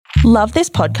Love this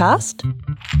podcast?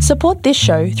 Support this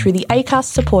show through the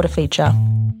Acast supporter feature.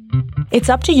 It's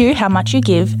up to you how much you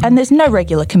give, and there's no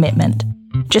regular commitment.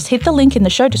 Just hit the link in the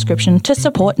show description to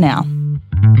support now.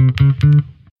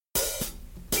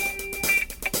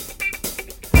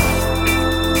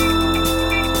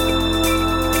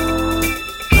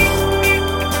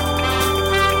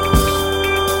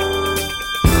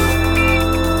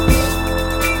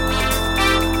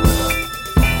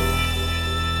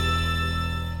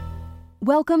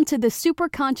 Welcome to the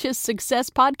Superconscious Success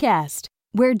Podcast,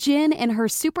 where Jen and her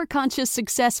Superconscious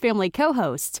Success family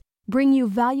co-hosts bring you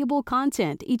valuable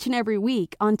content each and every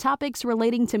week on topics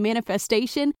relating to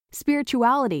manifestation,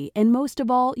 spirituality, and most of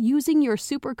all, using your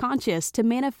superconscious to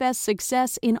manifest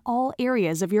success in all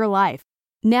areas of your life.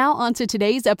 Now on to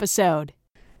today's episode.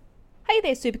 Hey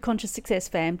there, Superconscious Success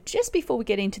fam. Just before we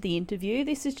get into the interview,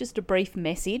 this is just a brief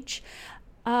message.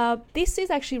 This is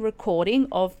actually a recording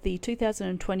of the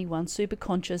 2021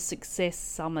 Superconscious Success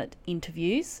Summit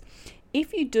interviews.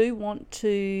 If you do want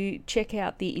to check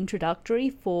out the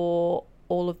introductory for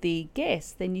all of the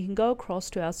guests, then you can go across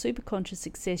to our Superconscious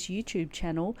Success YouTube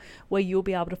channel where you'll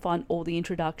be able to find all the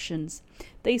introductions.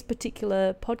 These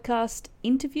particular podcast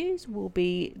interviews will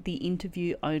be the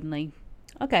interview only.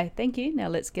 Okay, thank you. Now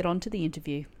let's get on to the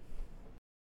interview.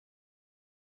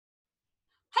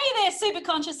 Hey there,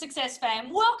 Superconscious Success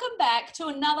fam. Welcome back to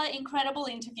another incredible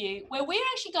interview where we're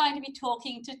actually going to be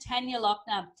talking to Tanya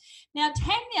Lochner. Now,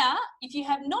 Tanya, if you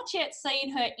have not yet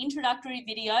seen her introductory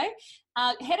video,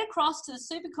 head across to the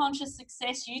Superconscious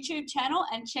Success YouTube channel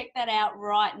and check that out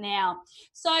right now.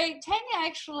 So Tanya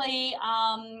actually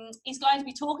is going to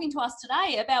be talking to us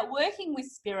today about working with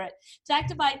spirit to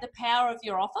activate the power of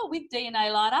your offer with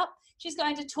DNA Light Up. She's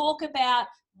going to talk about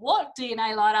what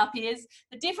DNA Light Up is,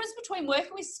 the difference between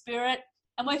working with spirit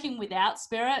and working without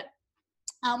spirit,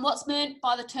 what's meant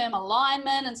by the term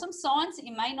alignment, and some signs that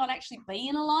you may not actually be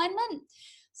in alignment,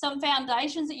 some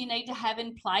foundations that you need to have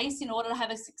in place in order to have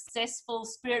a successful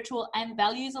spiritual and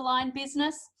values aligned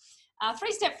business, a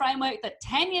 3-step framework that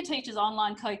Tanya teaches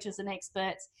online coaches and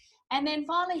experts, and then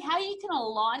finally, how you can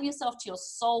align yourself to your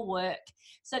soul work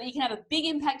so that you can have a big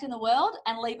impact in the world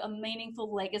and leave a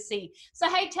meaningful legacy. So,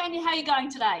 hey, Tanya, how are you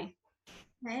going today?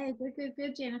 Hey,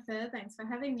 good, Jennifer. Thanks for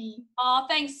having me. Oh,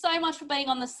 thanks so much for being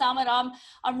on the summit.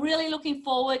 I'm really looking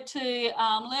forward to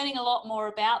learning a lot more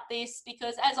about this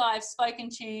because, as I've spoken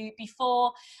to you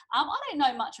before, I don't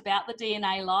know much about the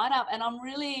DNA Light Up, and I'm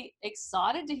really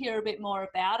excited to hear a bit more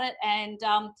about it and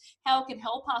how it can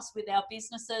help us with our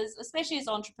businesses, especially as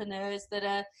entrepreneurs that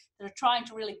are trying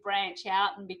to really branch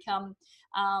out and become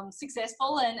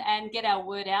successful and get our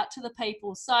word out to the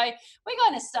people. So we're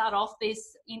going to start off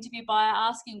this interview by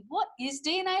asking, what is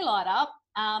DNA Light Up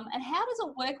and how does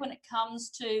it work when it comes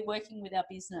to working with our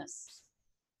business?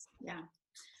 Yeah.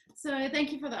 So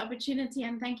thank you for the opportunity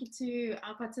and thank you to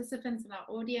our participants and our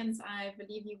audience. I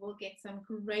believe you will get some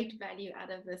great value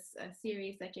out of this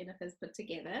series that Jennifer's put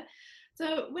together.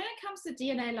 So when it comes to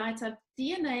DNA Light Up,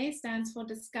 DNA stands for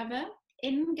Discover,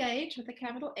 Engage with a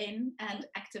capital N, and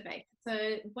Activate.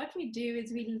 So what we do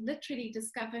is we literally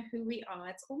discover who we are.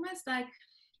 It's almost like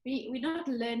we're not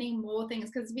learning more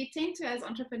things because we tend to, as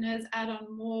entrepreneurs, add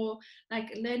on more,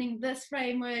 like learning this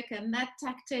framework and that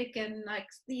tactic and like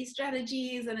these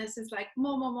strategies, and it's just like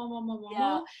more.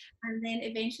 And then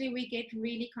eventually we get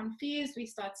really confused. We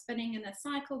start spinning in a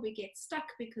cycle. We get stuck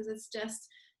because it's just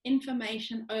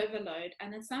information overload,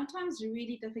 and it's sometimes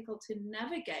really difficult to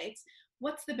navigate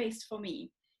what's the best for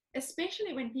me,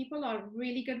 especially when people are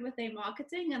really good with their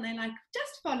marketing and they're like,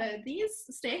 just follow these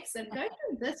steps and go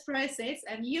through this process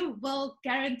and you will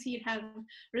guaranteed have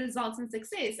results and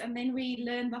success. And then we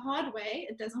learn the hard way.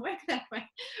 It doesn't work that way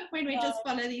when we just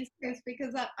follow these steps,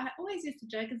 because I always used to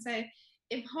joke and say,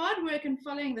 if hard work and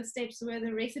following the steps were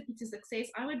the recipe to success,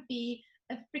 I would be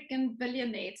a freaking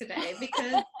billionaire today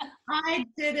because I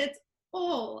did it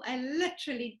all. I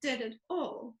literally did it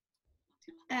all.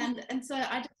 And so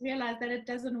I just realized that it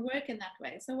doesn't work in that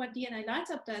way. So what DNA Light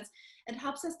Up does, it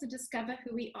helps us to discover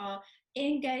who we are,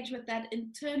 engage with that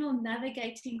internal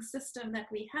navigating system that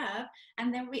we have,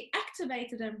 and then we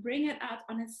activate it and bring it out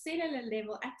on a cellular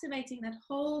level, activating that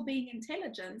whole being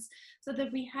intelligence so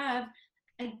that we have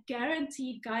a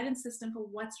guaranteed guidance system for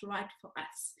what's right for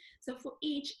us. So for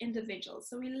each individual.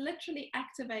 So we literally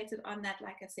activate it on that,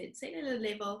 like I said, cellular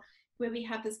level where we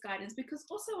have this guidance. Because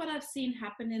also what I've seen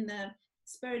happen in the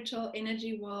spiritual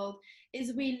energy world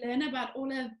is we learn about all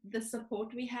of the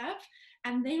support we have,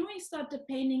 and then we start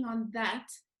depending on that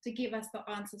to give us the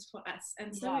answers for us.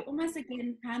 And so we almost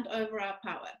again hand over our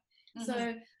power.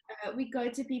 So we go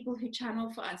to people who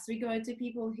channel for us. We go to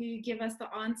people who give us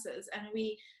the answers, and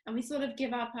we sort of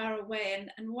give our power away.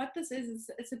 And what this is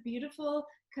it's a beautiful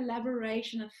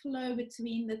collaboration, a flow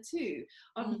between the two.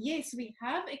 Yes, we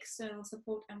have external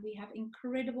support and we have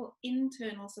incredible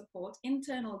internal support,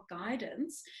 internal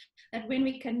guidance, that when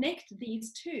we connect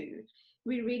these two,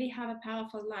 we really have a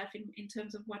powerful life in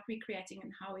terms of what we're creating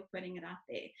and how we're putting it out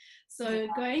there. So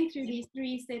going through these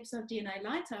 3 steps of DNA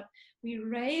Light Up, we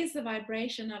raise the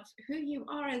vibration of who you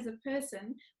are as a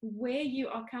person, where you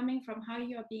are coming from, how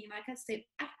you are being, like I said,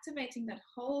 activating that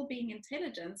whole being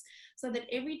intelligence, so that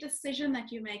every decision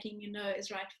that you're making,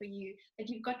 is right for you, that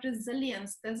you've got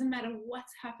resilience. Doesn't matter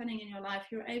what's happening in your life,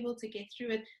 you're able to get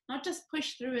through it, not just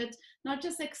push through it, not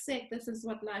just accept this is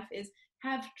what life is.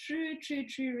 Have true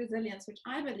resilience, which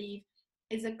I believe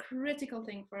is a critical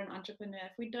thing for an entrepreneur.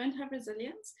 If we don't have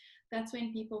resilience, that's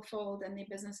when people fold and their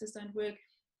businesses don't work.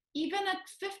 Even at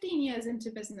 15 years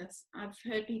into business, I've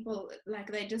heard people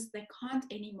like they can't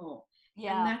anymore.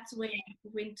 Yeah. And that's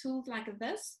when tools like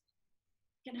this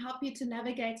can help you to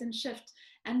navigate and shift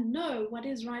and know what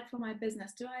is right for my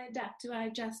business. Do I adapt? Do I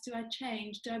adjust? Do I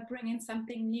change? Do I bring in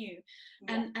something new?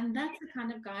 Yeah. And that's the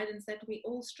kind of guidance that we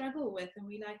all struggle with. And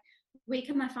we like, where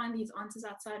can I find these answers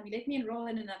outside me? Let me enroll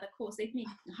in another course. Let me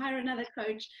hire another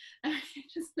coach. And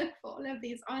just look for all of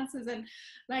these answers and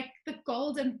like the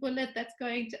golden bullet that's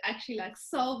going to actually like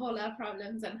solve all our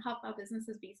problems and help our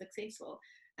businesses be successful.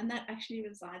 And that actually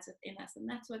resides within us. And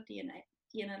that's what DNA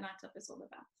Light Up is all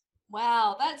about.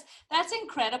 Wow, that's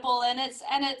incredible. And it's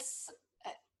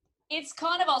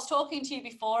kind of, I was talking to you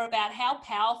before about how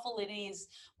powerful it is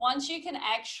once you can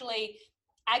actually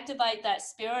activate that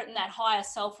spirit and that higher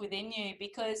self within you,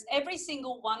 because every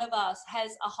single one of us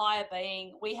has a higher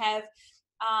being. We have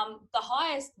the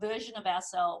highest version of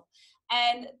ourselves,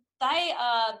 and they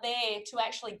are there to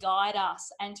actually guide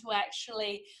us and to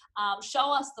actually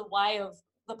show us the way of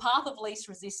the path of least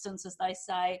resistance, as they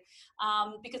say,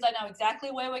 because they know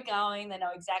exactly where we're going. They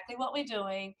know exactly what we're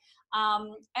doing.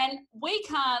 And we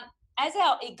can't, as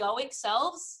our egoic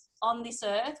selves on this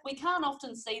earth, we can't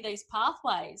often see these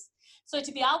pathways. So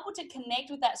to be able to connect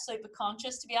with that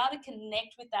superconscious, to be able to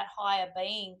connect with that higher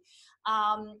being,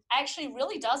 actually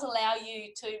really does allow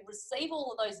you to receive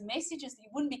all of those messages that you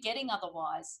wouldn't be getting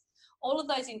otherwise, all of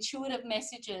those intuitive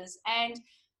messages. And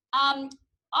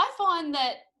I find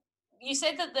that you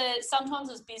said that sometimes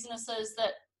as businesses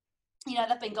that,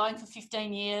 they've been going for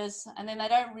 15 years and then they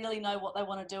don't really know what they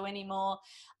want to do anymore.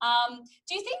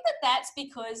 Do you think that that's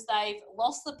because they've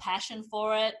lost the passion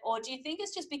for it? Or do you think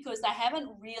it's just because they haven't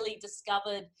really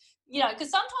discovered,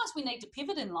 because sometimes we need to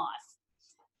pivot in life.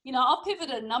 I've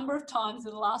pivoted a number of times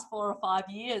in the last 4 or 5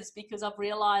 years because I've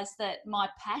realized that my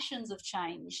passions have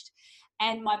changed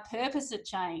and my purpose had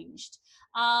changed.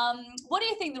 What do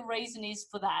you think the reason is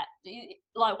for that?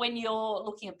 Like when you're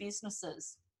looking at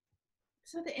businesses?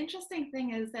 So the interesting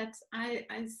thing is that I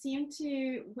seem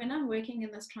to, when I'm working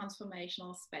in this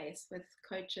transformational space with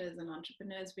coaches and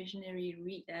entrepreneurs,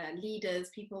 visionary leaders,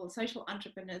 people, social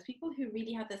entrepreneurs, people who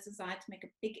really have this desire to make a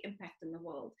big impact in the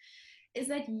world, is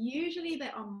that usually they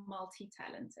are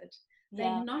multi-talented. Yeah.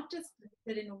 They're not just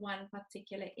good in one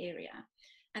particular area.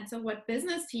 And so what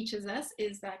business teaches us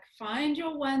is like, find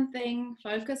your one thing,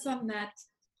 focus on that,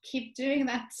 keep doing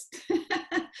that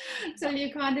till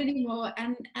you can't anymore.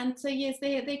 And so yes,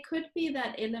 there could be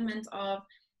that element of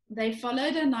they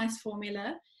followed a nice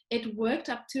formula, it worked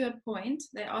up to a point,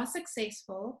 they are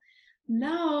successful.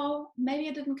 Now maybe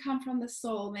it didn't come from the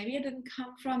soul, maybe it didn't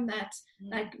come from that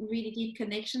like really deep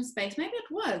connection space. Maybe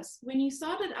it was when you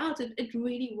started out, it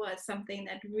really was something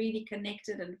that really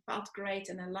connected and felt great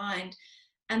and aligned.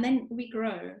 And then we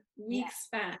grow, we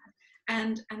expand.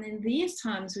 And in these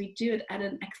times, we do it at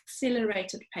an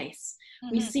accelerated pace.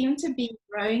 Mm-hmm. We seem to be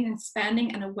growing and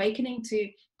expanding and awakening to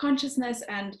consciousness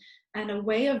and a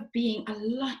way of being a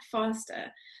lot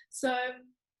faster. So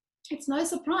it's no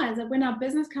surprise that when our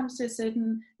business comes to a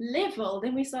certain level,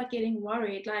 then we start getting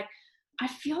worried. Like, I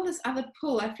feel this other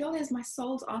pull. I feel there's my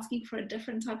soul's asking for a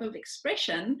different type of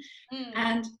expression.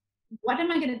 And what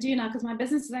am I going to do now? Because my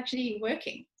business is actually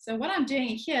working. So what I'm doing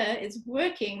here is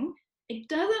working. It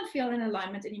doesn't feel in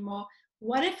alignment anymore.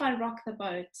 What if I rock the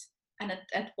boat and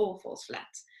it all falls flat?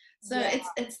 So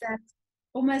it's that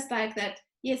almost like that.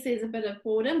 Yes, there's a bit of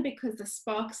boredom because the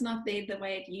spark's not there the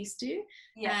way it used to.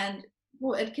 And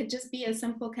it could just be a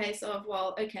simple case of,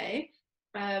 well, okay,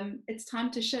 it's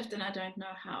time to shift and I don't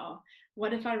know how.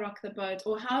 What if I rock the boat?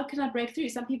 Or how can I break through?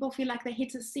 Some people feel like they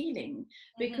hit a ceiling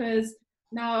because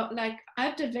Now, like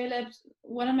I've developed,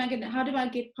 how do I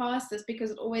get past this?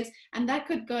 Because it always, and that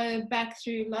could go back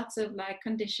through lots of like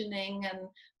conditioning and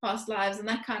past lives and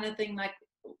that kind of thing, like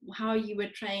how you were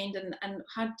trained and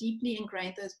how deeply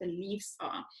ingrained those beliefs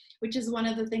are, which is one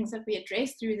of the things that we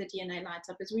address through the DNA Light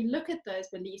Up, is we look at those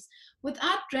beliefs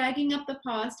without dragging up the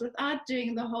past, without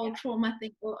doing the whole trauma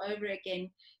thing all over again.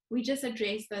 We just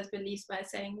address those beliefs by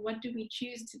saying, what do we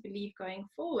choose to believe going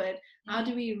forward? How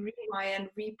do we rewire and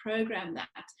reprogram that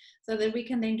so that we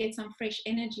can then get some fresh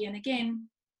energy? And again,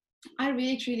 I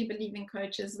really truly believe in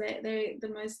coaches. They're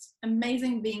the most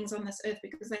amazing beings on this earth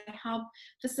because they help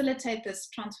facilitate this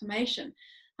transformation.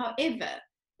 However,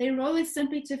 their role is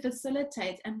simply to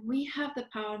facilitate, and we have the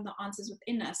power and the answers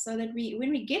within us, so that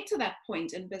when we get to that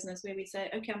point in business where we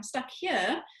say, okay, I'm stuck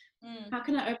here, how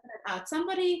can I open it out?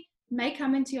 Somebody may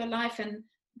come into your life and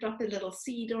drop a little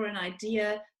seed or an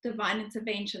idea, divine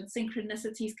intervention,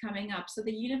 synchronicities coming up. So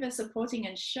the universe supporting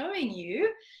and showing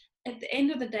you. At the end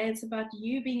of the day, it's about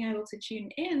you being able to tune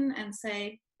in and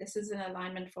say, this is an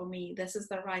alignment for me. This is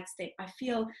the right step. I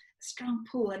feel a strong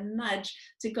pull and nudge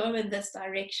to go in this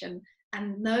direction,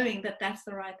 and knowing that that's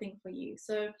the right thing for you.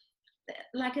 So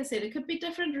like I said, it could be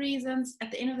different reasons.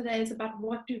 At the end of the day, it's about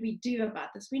what do we do about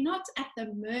this? We're not at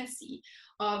the mercy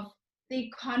of the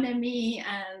economy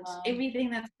and everything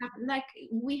that's happened. Like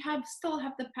we still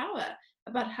have the power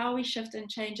about how we shift and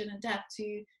change and adapt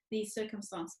to these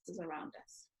circumstances around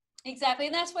us. Exactly,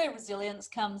 and that's where resilience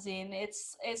comes in.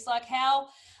 It's like how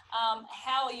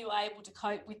are you able to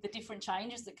cope with the different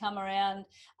changes that come around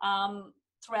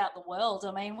throughout the world?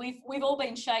 I mean, we've all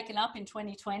been shaken up in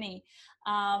 2020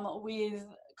 with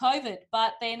COVID,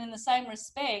 but then in the same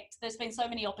respect, there's been so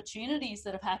many opportunities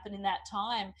that have happened in that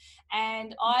time,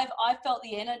 and I've felt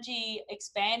the energy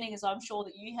expanding, as I'm sure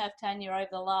that you have, Tanya, over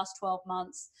the last 12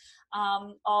 months.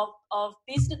 Of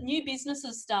new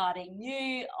businesses starting,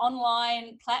 new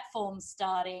online platforms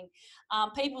starting,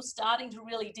 people starting to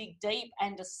really dig deep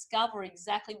and discover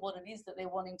exactly what it is that they're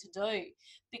wanting to do,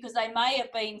 because they may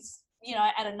have been,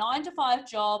 at a 9-to-5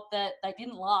 job that they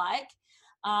didn't like,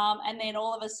 and then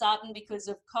all of a sudden, because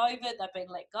of COVID, they've been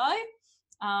let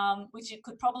go, which it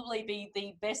could probably be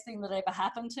the best thing that ever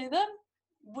happened to them.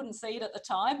 Wouldn't see it at the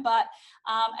time, but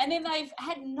and then they've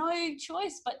had no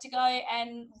choice but to go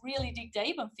and really dig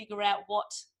deep and figure out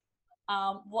what's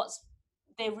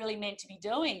they're really meant to be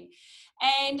doing.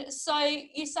 And so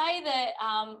you say that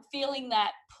feeling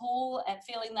that pull and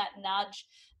feeling that nudge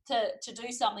to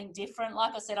do something different.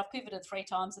 Like I said, I've pivoted 3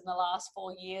 times in the last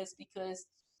 4 years because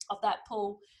of that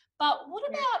pull. But what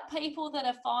about people that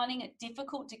are finding it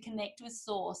difficult to connect with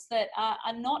source, that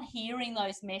are not hearing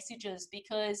those messages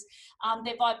because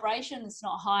their vibration is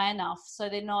not high enough, so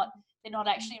they're not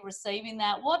actually receiving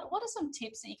that? What are some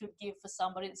tips that you could give for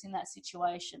somebody that's in that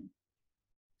situation?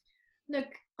 Look,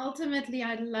 ultimately,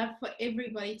 I'd love for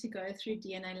everybody to go through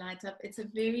DNA Light Up. It's a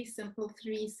very simple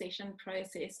 3-session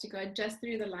process to go just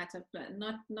through the Light Up plan,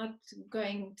 not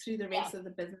going through the rest of the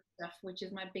business stuff, which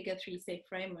is my bigger 3-step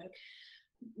framework.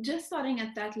 Just starting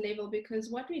at that level,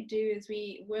 because what we do is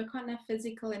we work on a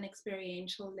physical and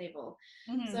experiential level.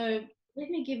 So let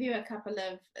me give you a couple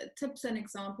of tips and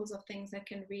examples of things that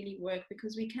can really work,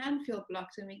 because we can feel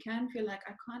blocked and we can feel like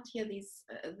I can't hear these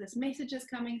messages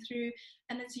coming through,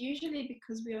 and it's usually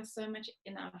because we are so much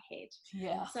in our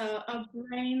head. So our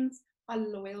brains are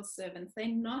loyal servants. They're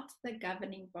not the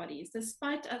governing bodies,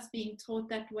 despite us being taught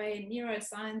that way.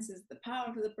 Neuroscience is the power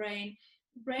of the brain.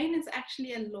 Brain is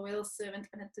actually a loyal servant,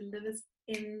 and it delivers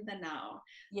in the now.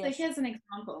 So here's an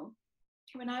example.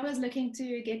 When I was looking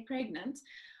to get pregnant,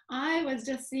 I was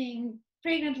just seeing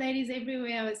pregnant ladies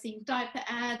everywhere. I was seeing diaper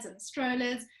ads and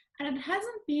strollers, and it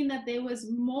hasn't been that there was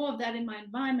more of that in my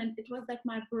environment. It was that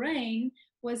my brain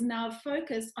was now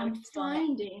focused on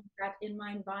finding that in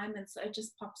my environment, so it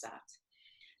just pops out.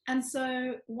 And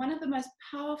so one of the most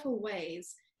powerful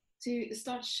ways to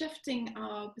start shifting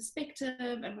our perspective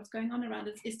and what's going on around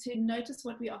us is to notice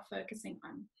what we are focusing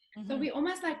on. So we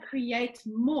almost like create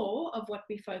more of what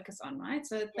we focus on, right?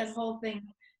 So that whole thing,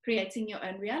 creating your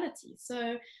own reality.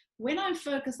 So when I'm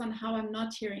focused on how I'm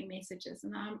not hearing messages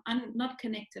and I'm not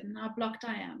connected and how blocked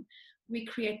I am, we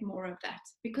create more of that,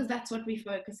 because that's what we're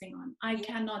focusing on. I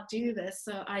cannot do this,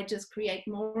 so I just create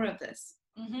more of this.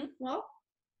 Well,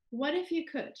 what if you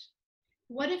could?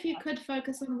 What if you could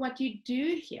focus on what you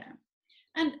do here?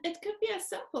 And it could be as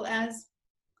simple as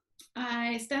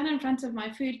I stand in front of my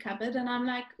food cupboard and I'm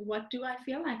like, what do I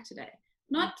feel like today?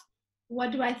 Not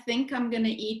what do I think I'm going to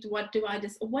eat? What do I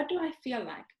feel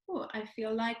like? Oh, I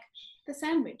feel like the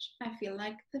sandwich. I feel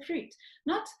like the fruit.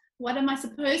 Not what am I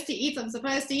supposed to eat? I'm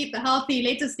supposed to eat the healthy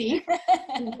lettuce leaf.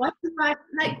 What do I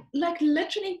like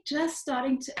literally just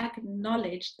starting to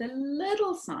acknowledge the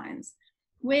little signs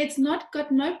where it's not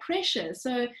got no pressure.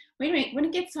 So when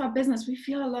it gets to our business, we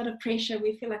feel a lot of pressure.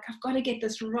 We feel like I've got to get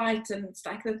this right, and it's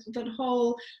like that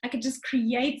whole, like, it just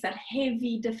creates that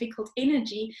heavy, difficult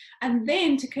energy. And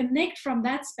then to connect from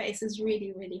that space is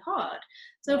really, really hard.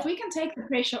 So if we can take the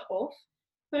pressure off,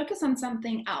 focus on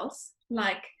something else,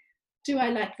 like, do I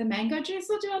like the mango juice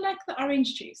or do I like the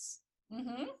orange juice?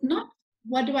 Not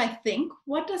what do I think,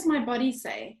 what does my body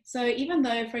say? So even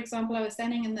though, for example, I was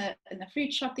standing in the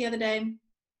fruit shop the other day,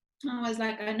 I was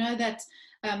like, I know that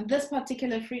this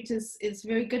particular fruit is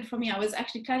very good for me. I was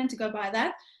actually planning to go buy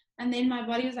that. And then my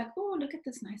body was like, oh, look at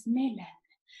this nice melon.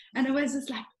 And it was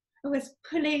just like, it was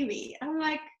pulling me. I'm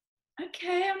like,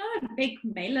 okay, I'm not a big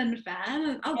melon fan,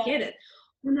 and I'll get it.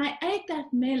 When I ate that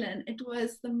melon, it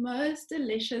was the most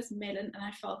delicious melon, and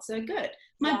I felt so good.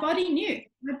 My body knew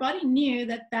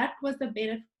that that was the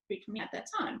better fruit for me at that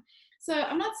time. So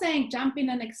I'm not saying jump in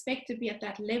and expect to be at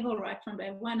that level right from day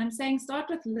one. I'm saying start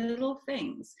with little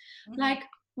things. Like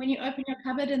when you open your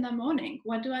cupboard in the morning,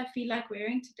 what do I feel like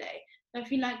wearing today? Do I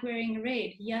feel like wearing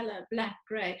red, yellow, black,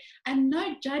 gray? And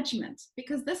no judgment,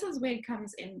 because this is where it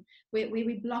comes in, where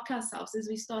we block ourselves, as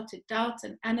we start to doubt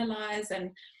and analyze and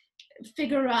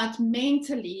figure out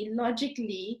mentally,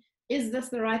 logically, is this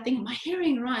the right thing? Am I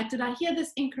hearing right? Did I hear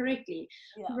this incorrectly?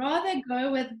 Rather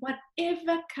go with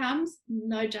whatever comes,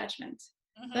 no judgment.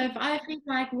 So if I feel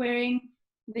like wearing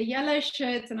the yellow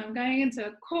shirts and I'm going into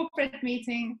a corporate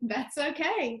meeting, that's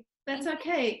okay. That's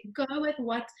okay. Go with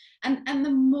what, and the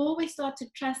more we start to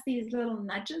trust these little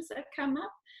nudges that come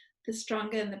up, the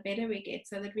stronger and the better we get,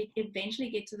 so that we eventually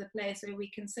get to the place where we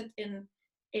can sit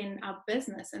in our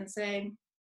business and say,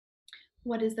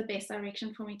 what is the best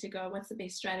direction for me to go? What's the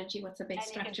best strategy? What's the best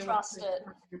structure? You can trust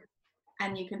it.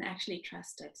 And you can actually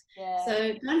trust it.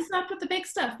 So don't start with the big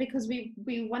stuff, because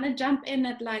we want to jump in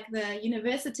at like the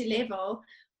university level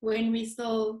when we're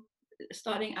still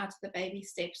starting out the baby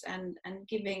steps and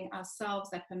giving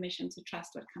ourselves that permission to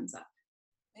trust what comes up.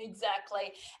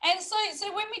 Exactly. And so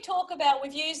when we talk about,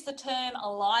 we've used the term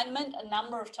alignment a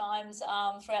number of times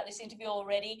throughout this interview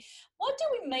already. What do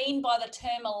we mean by the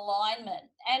term alignment?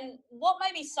 And what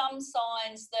may be some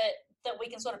signs that we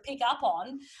can sort of pick up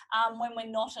on when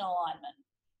we're not in alignment?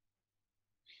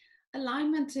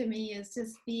 Alignment to me is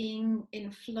just being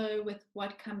in flow with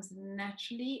what comes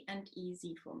naturally and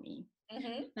easy for me.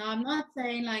 Now, I'm not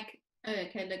saying like, oh,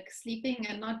 okay, look, sleeping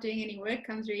and not doing any work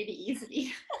comes really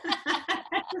easily.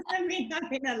 That doesn't mean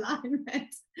I'm in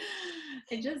alignment.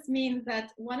 It just means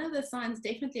that one of the signs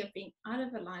definitely of being out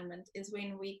of alignment is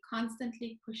when we're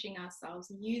constantly pushing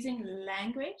ourselves, using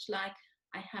language like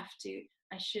I have to,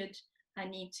 I should, I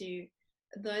need to,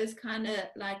 those kind of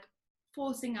like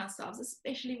forcing ourselves,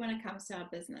 especially when it comes to our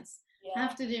business. I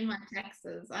have to do my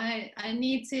taxes. I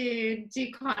need to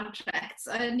do contracts.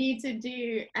 I need to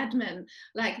do admin,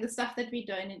 like the stuff that we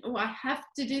don't. Oh, I have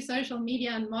to do social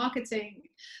media and marketing.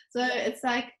 So it's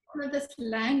like all of this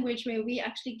language where we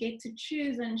actually get to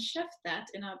choose and shift that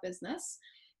in our business.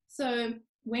 So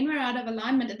when we're out of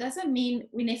alignment, it doesn't mean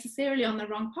we're necessarily on the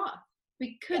wrong path.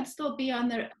 We could still be on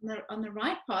the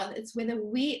right path. It's whether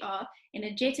we are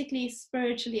energetically,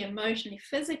 spiritually, emotionally,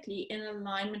 physically in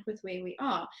alignment with where we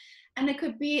are. And it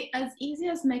could be as easy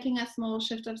as making a small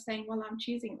shift of saying, well, I'm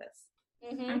choosing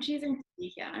this. I'm choosing to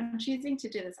be here. I'm choosing to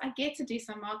do this. I get to do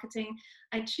some marketing.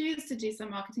 I choose to do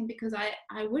some marketing because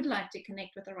I would like to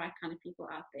connect with the right kind of people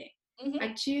out there.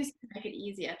 I choose to make it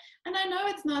easier. And I know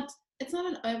it's not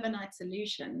an overnight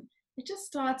solution. It just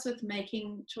starts with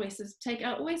making choices. I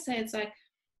always say it's like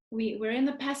we're in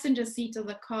the passenger seat of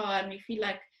the car and we feel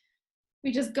like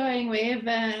we're just going wherever,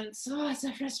 and it's so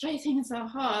frustrating and so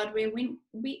hard, where when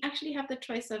we actually have the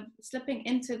choice of slipping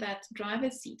into that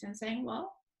driver's seat and saying,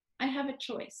 well, I have a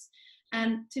choice.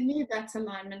 And to me, that's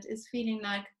alignment, is feeling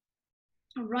like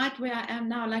right where I am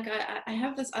now. Like I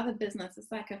have this other business.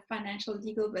 It's like a financial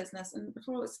legal business. And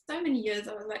for so many years,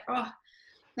 I was like, oh,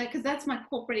 like, because that's my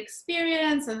corporate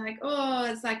experience, and like, oh,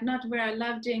 it's like not where I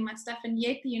love doing my stuff, and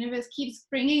yet the universe keeps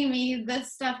bringing me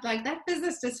this stuff. Like that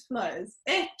business just flows.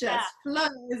 It just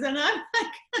flows, and I'm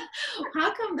like,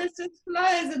 how come this just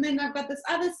flows? And then I've got this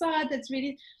other side that's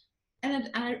really, and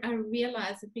I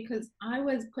realized it because I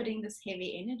was putting this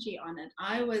heavy energy on it.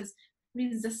 I was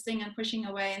resisting and pushing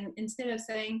away, and instead of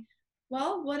saying,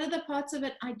 well, what are the parts of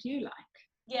it I do like?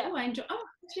 Oh, I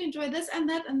actually enjoy this and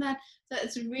that and that. So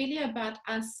it's really about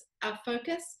us, our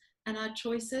focus and our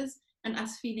choices, and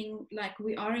us feeling like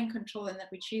we are in control and that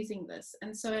we're choosing this.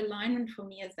 And so alignment for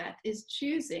me is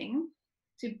choosing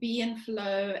to be in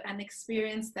flow and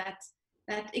experience that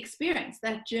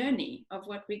journey of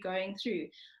what we're going through.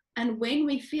 And when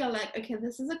we feel like, okay,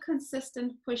 this is a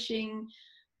consistent pushing,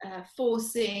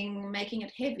 forcing, making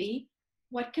it heavy,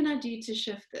 what can I do to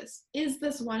shift this? Is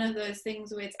this one of those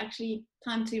things where it's actually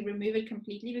time to remove it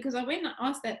completely? Because I went and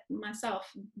asked that myself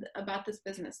about this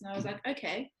business, and I was like,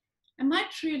 okay, am I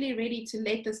truly ready to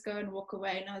let this go and walk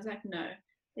away? And I was like, no.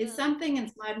 There's something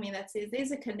inside me that says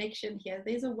there's a connection here.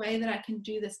 There's a way that I can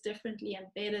do this differently and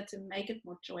better to make it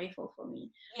more joyful for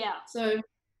me. Yeah. So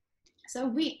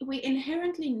we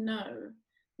inherently know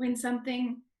when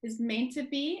something is meant to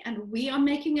be and we are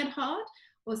making it hard,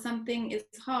 or something is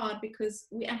hard because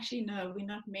we actually know we're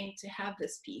not meant to have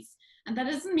this piece. And that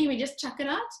doesn't mean we just chuck it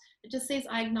out. It just says,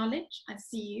 I acknowledge, I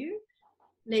see you.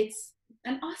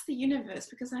 And ask the universe,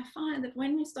 because I find that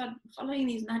when we start following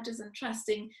these nudges and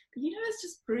trusting, the universe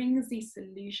just brings these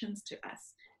solutions to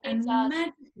us. And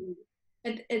magically,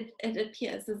 it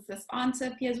appears, as this answer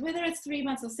appears, whether it's 3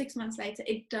 months or 6 months later,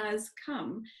 it does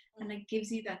come, and it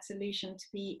gives you that solution to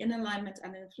be in alignment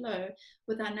and in flow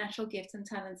with our natural gifts and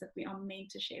talents that we are meant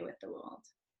to share with the world.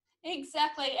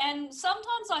 Exactly. And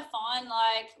sometimes I find,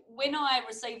 like, when I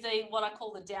receive what I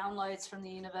call the downloads from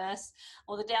the universe,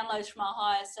 or the downloads from our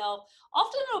higher self,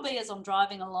 often it'll be as I'm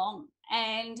driving along.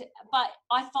 But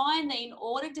I find that in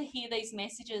order to hear these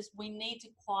messages, we need to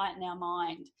quieten our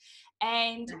mind.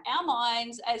 And our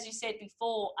minds, as you said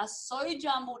before, are so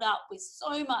jumbled up with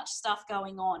so much stuff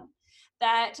going on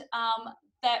that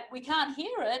we can't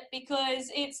hear it,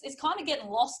 because it's kind of getting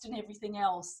lost in everything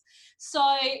else. So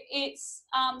it's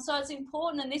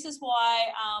important, and this is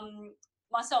why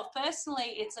myself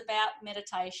personally, it's about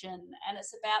meditation, and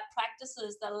it's about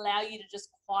practices that allow you to just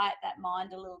quiet that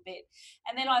mind a little bit.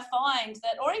 And then I find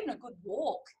that, or even a good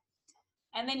walk,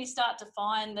 and then you start to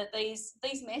find that these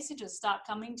messages start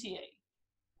coming to you.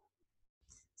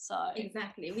 So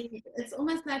exactly, it's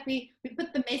almost like we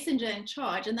put the messenger in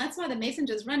charge, and that's why the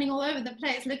messenger is running all over the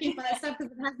place looking for that stuff,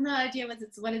 because it has no idea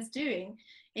what it's doing.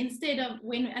 Instead of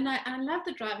I love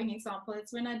the driving example.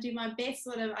 It's when I do my best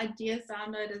sort of ideas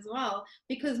download as well,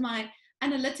 because my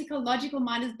analytical, logical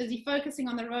mind is busy focusing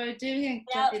on the road, doing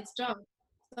its job.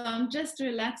 So I'm just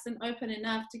relaxed and open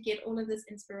enough to get all of this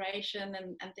inspiration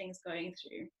and things going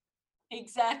through.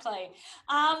 Exactly.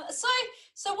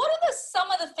 So what are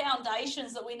some of the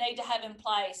foundations that we need to have in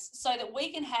place so that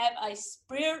we can have a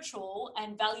spiritual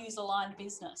and values aligned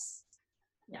business?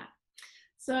 Yeah.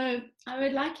 So I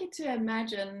would like you to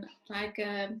imagine like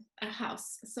a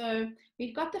house. So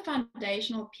we've got the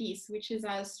foundational piece, which is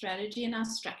our strategy and our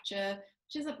structure,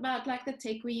 which is about like the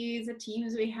tech we use, the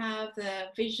teams we have, the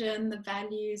vision, the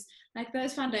values, like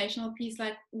those foundational pieces,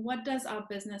 like what does our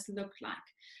business look like?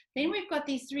 Then we've got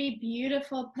these 3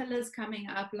 beautiful pillars coming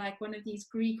up, like one of these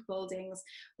Greek buildings,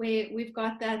 where we've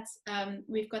got that,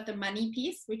 we've got the money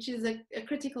piece, which is a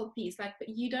critical piece. Like, but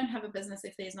you don't have a business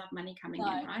if there's not money coming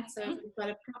in, right? So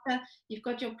you've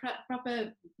got your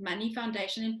proper money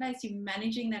foundation in place. You're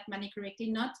managing that money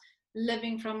correctly, not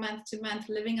living from month to month,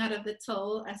 living out of the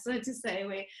till, so to say,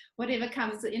 where whatever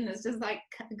comes in is just like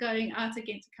going out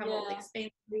again to cover all the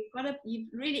expenses. You're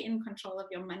really in control of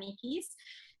your money piece.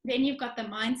 Then you've got the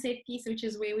mindset piece, which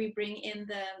is where we bring in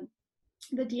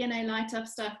the DNA light up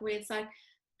stuff, where it's like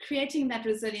creating that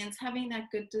resilience, having that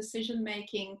good decision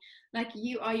making, like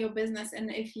you are your business.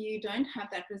 And if you don't have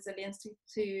that resilience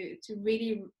to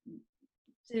really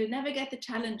to navigate the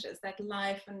challenges that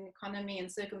life and economy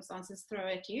and circumstances throw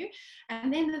at you.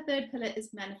 And then the 3rd pillar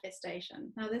is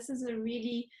manifestation. Now, this is a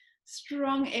really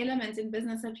strong element in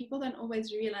business that people don't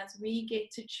always realize. We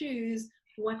get to choose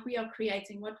what we are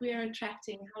creating, what we are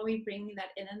attracting, how we bring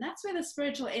that in. And that's where the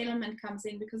spiritual element comes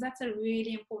in, because that's a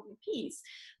really important piece,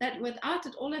 that without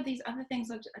it, all of these other things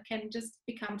can just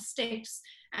become steps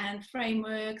and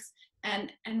frameworks,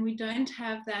 and we don't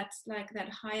have that, like that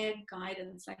higher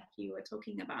guidance like you were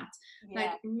talking about,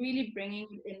 like really bringing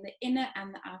in the inner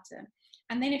and the outer.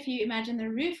 And then if you imagine the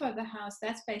roof of the house,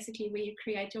 that's basically where you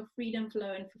create your freedom,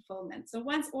 flow, and fulfillment. So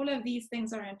once all of these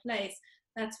things are in place,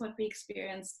 that's what we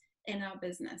experience in our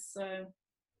business. So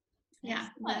yeah,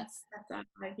 that's how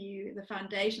I view the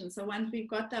foundation. So once we've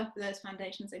got those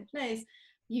foundations in place,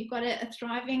 you've got a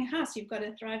thriving house, you've got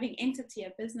a thriving entity,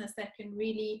 a business that can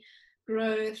really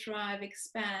grow, thrive,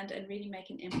 expand, and really make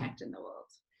an impact in the world.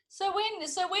 So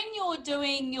when you're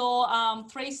doing your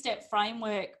 3-step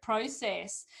framework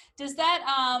process, does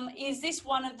that is this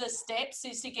one of the steps,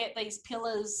 is to get these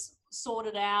pillars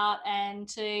sorted out and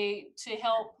to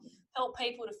help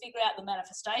people to figure out the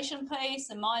manifestation piece,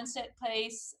 the mindset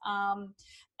piece,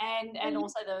 and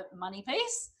also the money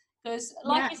piece? Because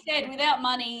like you said, without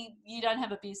money, you don't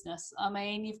have a business. I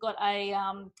mean, you've got a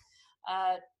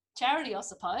charity, I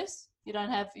suppose.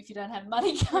 If you don't have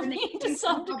money coming in to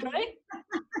some degree.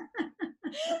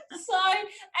 So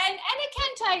and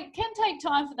it can take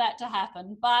time for that to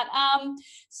happen, but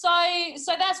so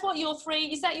that's what your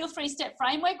your 3-step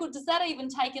framework, or does that even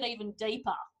take it even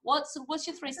deeper? What's your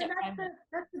 3-step framework?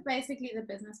 That's basically the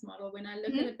business model. When I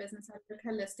look at a business, I look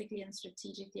holistically and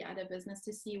strategically at a business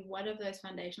to see what of those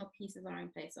foundational pieces are in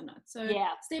place or not. So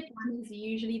step 1 is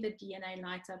usually the DNA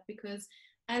light up, because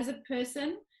as a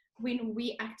person, when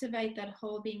we activate that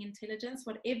whole being intelligence,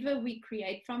 whatever we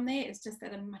create from there is just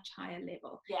at a much higher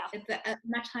level. It's a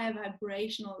much higher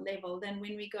vibrational level than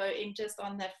when we go in just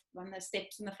on the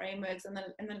steps and the frameworks and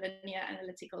the linear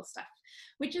analytical stuff,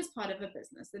 which is part of a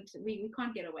business. That we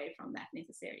can't get away from that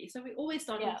necessarily. So we always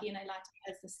start with DNA light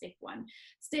as the step 1.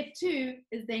 Step 2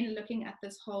 is then looking at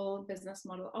this whole business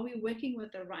model. Are we working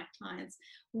with the right clients?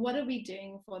 What are we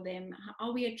doing for them?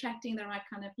 Are we attracting the right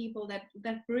kind of people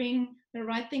that bring the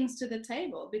right things to the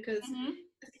table? Because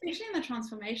especially in the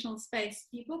transformational space,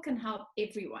 people can help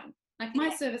everyone. Like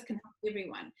my service can help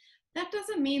everyone. That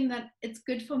doesn't mean that it's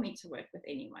good for me to work with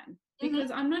anyone, because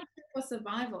I'm not here for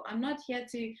survival. I'm not here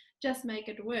to just make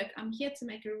it work. I'm here to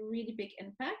make a really big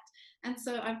impact. And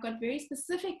so I've got very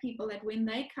specific people that when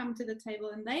they come to the table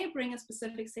and they bring a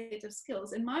specific set of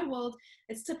skills, in my world,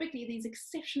 it's typically these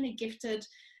exceptionally gifted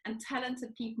and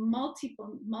talented people,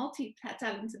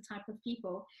 multi-talented type of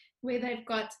people, where they're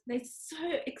so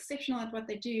exceptional at what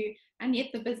they do, and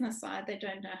yet the business side, they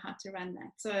don't know how to run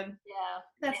that. So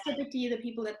that's typically the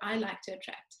people that I like to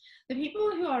attract. The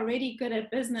people who are already good at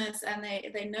business and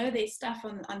they know their stuff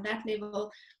on that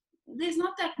level, there's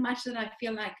not that much that I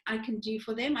feel like I can do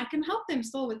for them. I can help them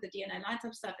still with the DNA light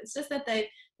up stuff. It's just that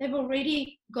they've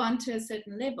already gone to a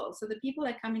certain level. So the people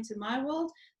that come into my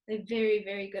world, they're very,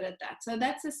 very good at that. So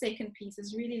that's the second piece,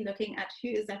 is really looking at who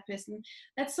is that person,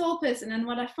 that soul person. And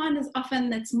what I find is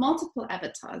often it's multiple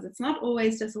avatars. It's not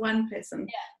always just one person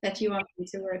that you are going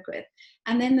to work with.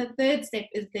 And then the third step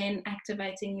is then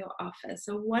activating your offer.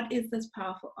 So what is this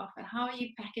powerful offer? How are you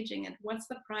packaging it? What's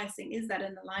the pricing? Is that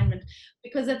in alignment?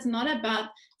 Because it's not about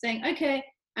saying, okay,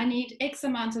 I need X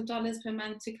amount of dollars per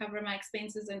month to cover my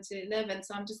expenses and to live, and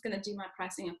so I'm just going to do my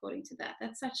pricing according to that.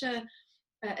 That's such a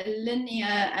linear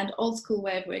and old school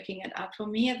way of working it out. For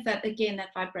me, it's that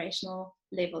vibrational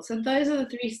level. So those are the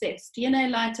 3 steps: DNA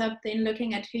light up, then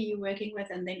looking at who you're working with,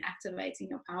 and then activating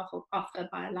your powerful offer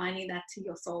by aligning that to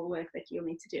your soul work that you'll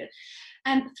need to do.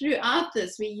 And throughout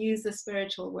this, we use the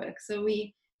spiritual work. So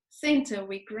we center,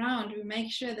 we ground, we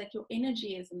make sure that your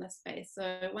energy is in the space.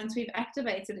 So once we've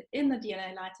activated it in the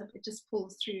DNA light up, it just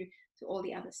pulls through to all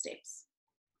the other steps.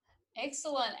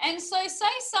 Excellent. And so say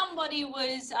somebody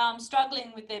was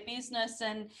struggling with their business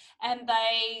and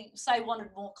they say wanted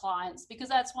more clients, because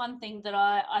that's one thing that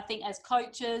I think as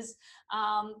coaches,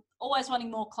 always wanting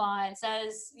more clients,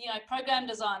 as program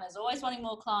designers, always wanting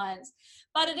more clients.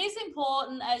 But it is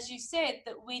important, as you said,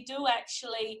 that we do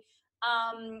actually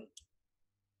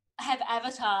have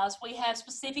avatars. We have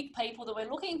specific people that we're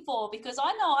looking for, because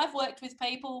I know I've worked with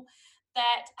people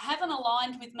that haven't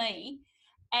aligned with me,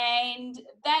 and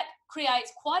that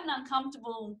creates quite an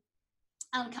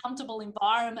uncomfortable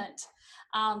environment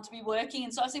to be working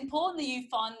in. So it's important that you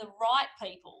find the right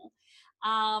people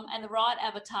and the right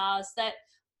avatars that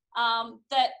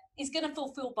is going to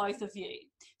fulfill both of you.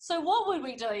 So what would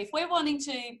we do if we're wanting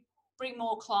to bring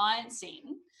more clients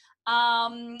in?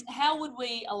 How would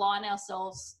we align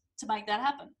ourselves to make that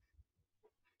happen?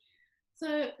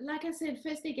 So like I said,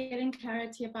 firstly, getting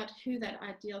clarity about who that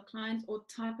ideal client or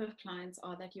type of clients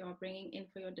are that you are bringing in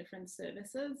for your different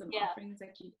services and offerings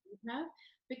that you do have.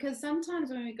 Because sometimes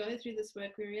when we go through this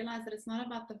work, we realize that it's not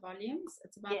about the volumes,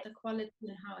 it's about the quality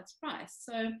and how it's priced.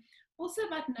 So also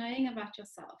about knowing about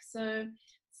yourself. So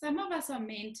some of us are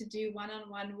meant to do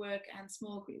one-on-one work and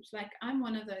small groups. Like I'm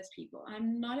one of those people.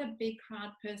 I'm not a big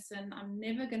crowd person. I'm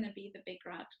never going to be the big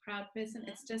crowd person.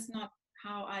 It's just not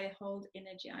how I hold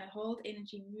energy. I hold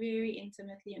energy very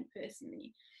intimately and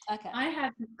personally. Okay. I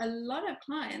have a lot of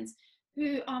clients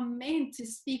who are meant to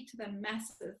speak to the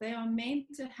masses. They are meant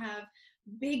to have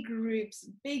big groups,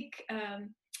 big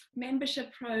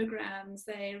membership programs.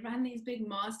 They run these big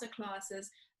master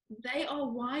classes. They are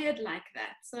wired like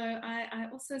that. So I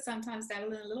also sometimes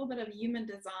dabble in a little bit of human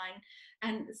design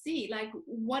and see, like,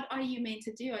 what are you meant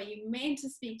to do? Are you meant to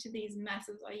speak to these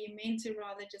masses? Are you meant to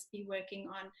rather just be working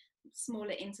on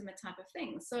smaller, intimate type of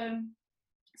things?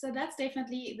 So that's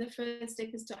definitely the first step,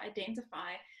 is to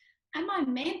identify am I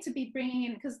meant to be bringing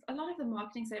in, because a lot of the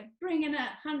marketing say bring in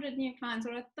 100 new clients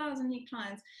or 1,000 new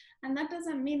clients, and that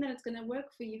doesn't mean that it's going to work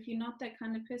for you if you're not that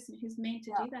kind of person who's meant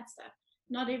to do that stuff.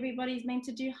 Not everybody's meant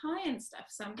to do high-end stuff.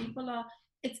 Some people are,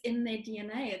 it's in their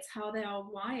DNA, it's how they are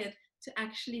wired to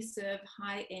actually serve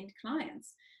high-end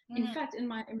clients. In fact, in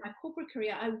my corporate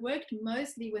career, I worked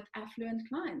mostly with affluent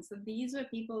clients. So these were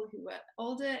people who were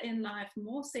older in life,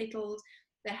 more settled.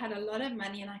 They had a lot of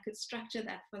money, and I could structure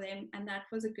that for them. And that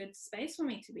was a good space for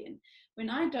me to be in. When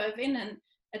I dove in and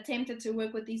attempted to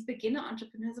work with these beginner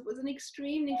entrepreneurs, it was an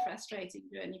extremely frustrating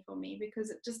journey for me because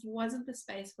it just wasn't the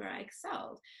space where I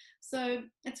excelled. So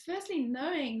it's firstly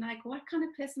knowing, like, what kind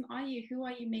of person are you? Who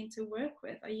are you meant to work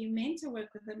with? Are you meant to work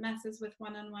with the masses with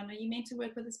one-on-one? Are you meant to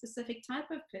work with a specific type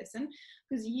of person?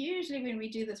 Because usually when we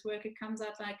do this work, it comes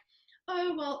out like,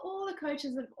 oh, well, all the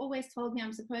coaches have always told me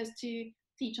I'm supposed to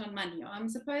teach on money, or I'm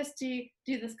supposed to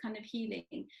do this kind of healing.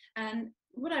 And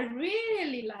what I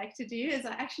really like to do is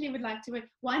I actually would like to work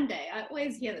one day. I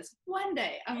always hear this, one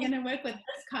day I'm going to work with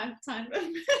this kind of type of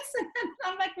person. And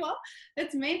I'm like, well,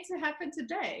 it's meant to happen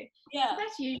today. Yeah. So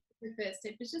that's usually the first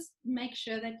step, is just make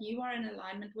sure that you are in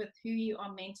alignment with who you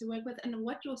are meant to work with and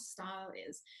what your style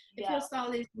is. If your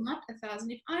style is not 1,000,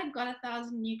 if I got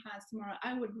 1,000 new clients tomorrow,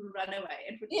 I would run away.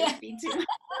 It would just be too much.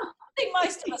 I think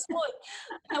most of us would.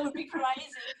 That would be crazy.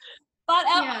 But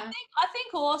I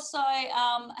think also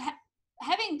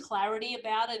having clarity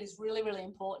about it is really, really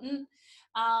important,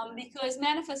 because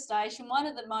manifestation, one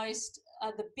of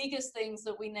the biggest things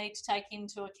that we need to take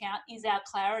into account is our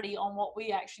clarity on what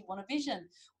we actually want to vision.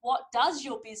 What does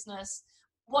your business,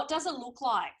 what does it look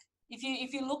like?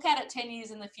 If you look at it 10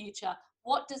 years in the future,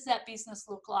 what does that business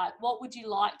look like? What would you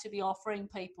like to be offering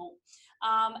people?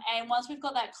 And once we've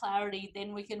got that clarity,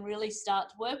 then we can really start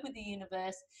to work with the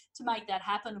universe to make that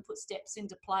happen and put steps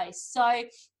into place. So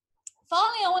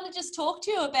finally, I want to just talk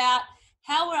to you about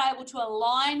how we're able to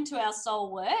align to our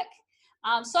soul work,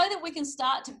 so that we can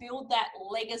start to build that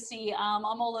legacy. I'm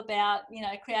all about,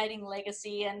 creating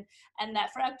legacy and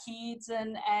that for our kids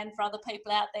and for other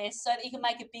people out there, so that you can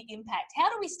make a big impact.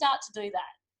 How do we start to do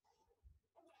that?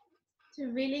 To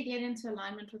really get into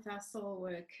alignment with our soul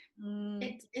work,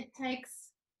 it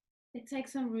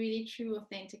takes some really true,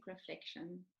 authentic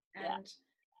reflection. And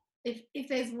if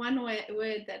there's one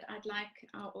word that I'd like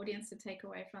our audience to take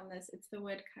away from this, it's the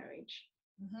word courage.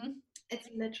 It's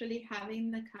literally having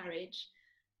the courage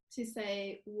to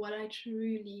say what I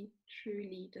truly,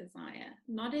 truly desire.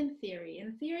 Not in theory.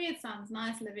 In theory, it sounds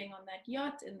nice living on that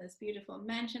yacht in this beautiful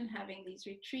mansion, having these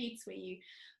retreats where you're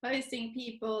hosting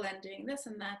people and doing this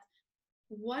and that.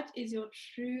 What is your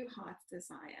true heart's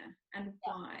desire, and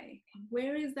why?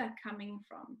 Where is that coming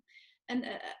from? And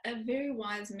a very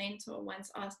wise mentor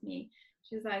once asked me,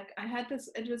 she's like, I had this,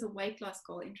 it was a weight loss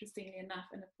goal, interestingly enough,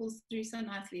 and it pulls through so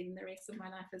nicely in the rest of my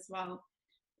life as well.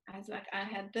 I was like, I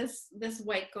had this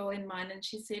weight goal in mind, and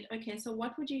she said, okay, so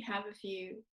what would you have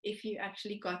if you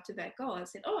actually got to that goal? I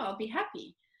said, oh, I'll be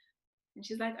happy. And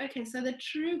she's like, okay, so the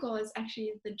true goal is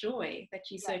actually the joy that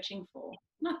you're searching for,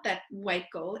 not that weight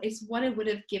goal. It's what it would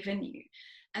have given you.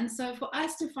 And so for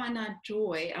us to find our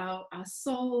joy, our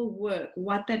soul work,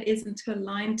 what that is, and to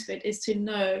align to it, is to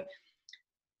know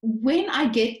when I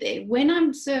get there, when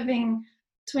I'm serving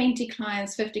 20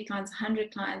 clients, 50 clients,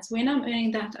 100 clients, when I'm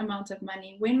earning that amount of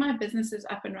money, when my business is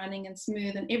up and running and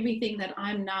smooth and everything that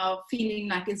I'm now feeling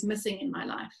like is missing in my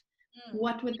life,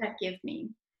 what would that give me?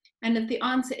 And if the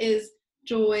answer is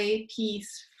joy,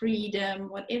 peace, freedom,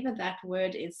 whatever that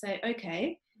word is, say,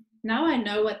 okay, now I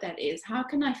know what that is. How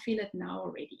can I feel it now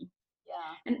already?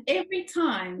 And every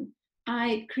time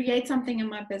I create something in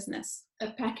my business,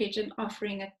 a package, an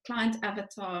offering, a client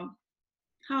avatar,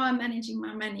 how I'm managing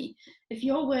my money, if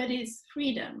your word is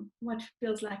freedom, what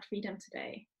feels like freedom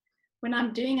today? When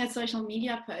I'm doing a social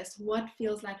media post, what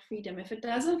feels like freedom? If it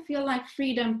doesn't feel like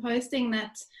freedom posting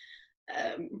that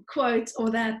quote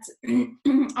or that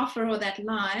offer or that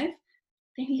live,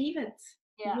 then leave it.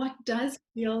 What does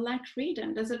feel like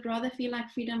freedom? Does it rather feel like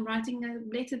freedom writing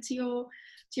a letter to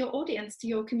your audience, to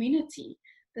your community?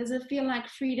 Does it feel like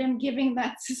freedom giving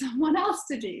that to someone else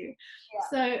to do?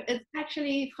 So it's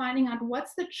actually finding out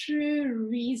what's the true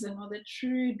reason or the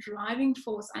true driving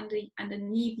force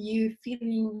underneath you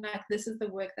feeling like this is the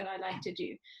work that I like to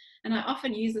do. And I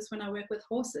often use this when I work with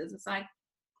horses. It's like,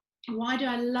 why do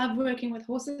I love working with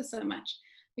horses so much?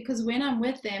 Because when I'm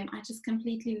with them, I just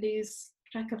completely lose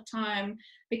track of time,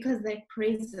 because they're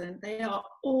present. They are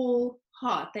all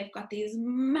heart. They've got these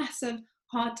massive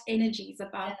heart energies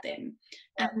about them.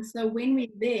 And so when we're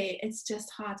there, it's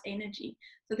just heart energy.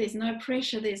 So there's no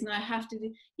pressure. There's no have to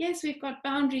do. Yes, we've got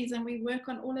boundaries and we work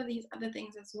on all of these other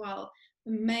things as well.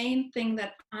 the main thing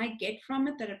that I get from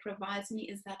it, that it provides me,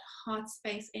 is that heart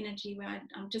space energy where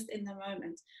I'm just in the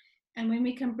moment. And when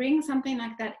we can bring something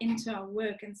like that into our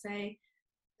work and say,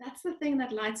 that's the thing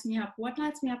that lights me up. What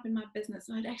lights me up in my business?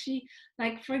 And I'd actually,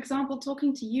 like, for example,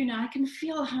 talking to you now, I can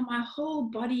feel how my whole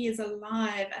body is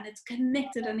alive and it's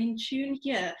connected and in tune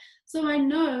here. So I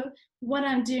know what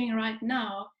I'm doing right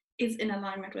now is in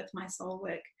alignment with my soul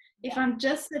work. If I'm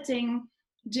just sitting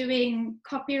doing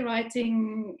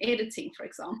copywriting, editing, for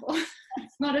example,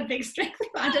 it's not a big strength.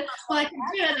 I can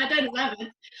do it, I don't love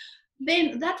it.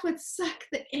 Then that would suck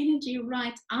the energy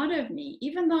right out of me.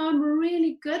 Even though I'm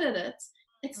really good at it,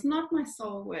 it's not my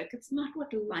soul work. It's not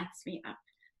what lights me up.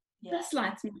 Yeah. This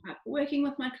lights me up. Working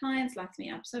with my clients lights me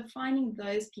up. So finding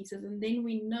those pieces, and then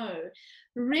we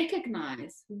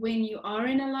recognize when you are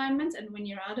in alignment and when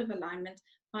you're out of alignment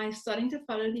by starting to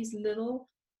follow these little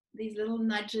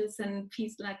nudges and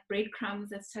pieces like breadcrumbs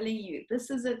that's telling you this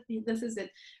is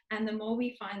it. And the more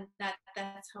we find that,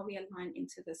 that's how we align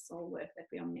into the soul work that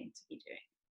we are meant to be doing.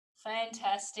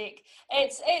 Fantastic.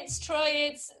 It's true.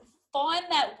 It's find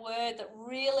that word that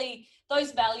really,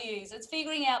 those values. It's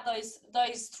figuring out those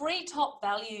three top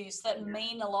values that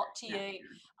mean a lot to you.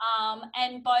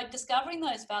 And by discovering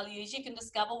those values, you can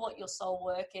discover what your soul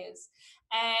work is.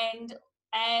 And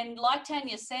like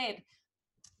Tanya said,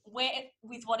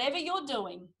 with whatever you're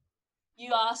doing,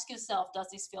 you ask yourself, does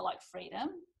this feel like freedom?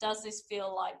 Does this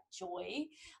feel like joy?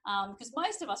 Because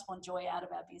most of us want joy out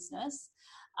of our business.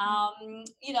 I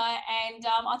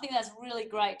think that's really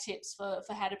great tips for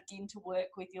how to begin to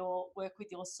work with your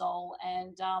soul.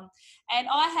 And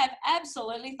I have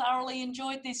absolutely thoroughly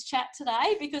enjoyed this chat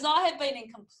today, because I have been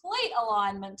in complete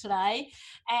alignment today,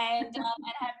 and have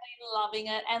been loving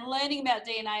it. And learning about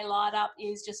DNA Light Up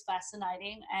is just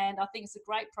fascinating, and I think it's a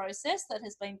great process that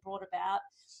has been brought about.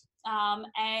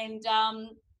 And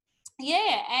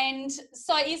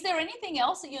so is there anything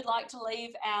else that you'd like to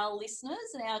leave our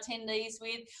listeners and our attendees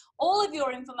with? All of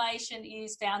your information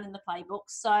is found in the playbook,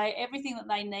 so everything that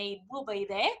they need will be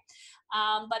there.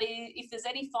 But if there's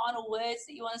any final words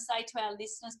that you want to say to our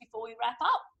listeners before we wrap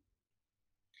up?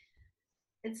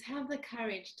 It's have the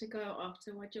courage to go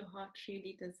after what your heart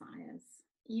truly desires,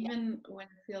 even when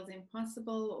it feels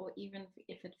impossible, or even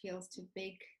if it feels too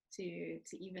big to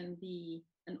even be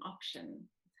an option.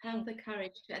 Have the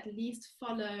courage to at least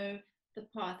follow the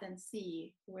path and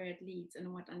see where it leads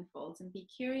and what unfolds, and be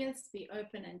curious, be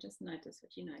open, and just notice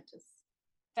what you notice.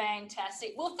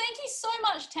 Fantastic. Well, thank you so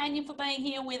much, Tanya, for being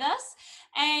here with us.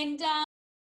 And